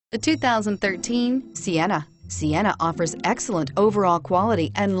The 2013 Sienna. Sienna offers excellent overall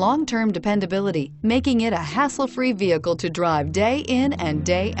quality and long-term dependability, making it a hassle-free vehicle to drive day in and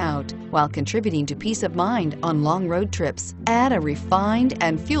day out, while contributing to peace of mind on long road trips. Add a refined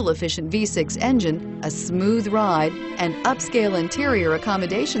and fuel-efficient V6 engine, a smooth ride, and upscale interior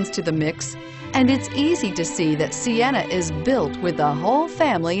accommodations to the mix, and it's easy to see that Sienna is built with the whole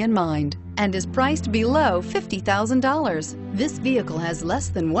family in mind and is priced below $50,000. This vehicle has less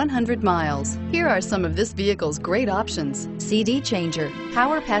than 100 miles. Here are some of this vehicle's great options: CD changer,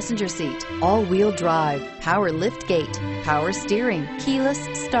 power passenger seat, all-wheel drive, power lift gate, power steering, keyless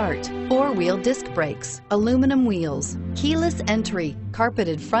start, four-wheel disc brakes, aluminum wheels, keyless entry,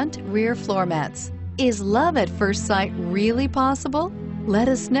 carpeted front rear floor mats. Is love at first sight really possible? Let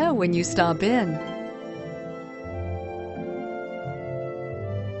us know when you stop in.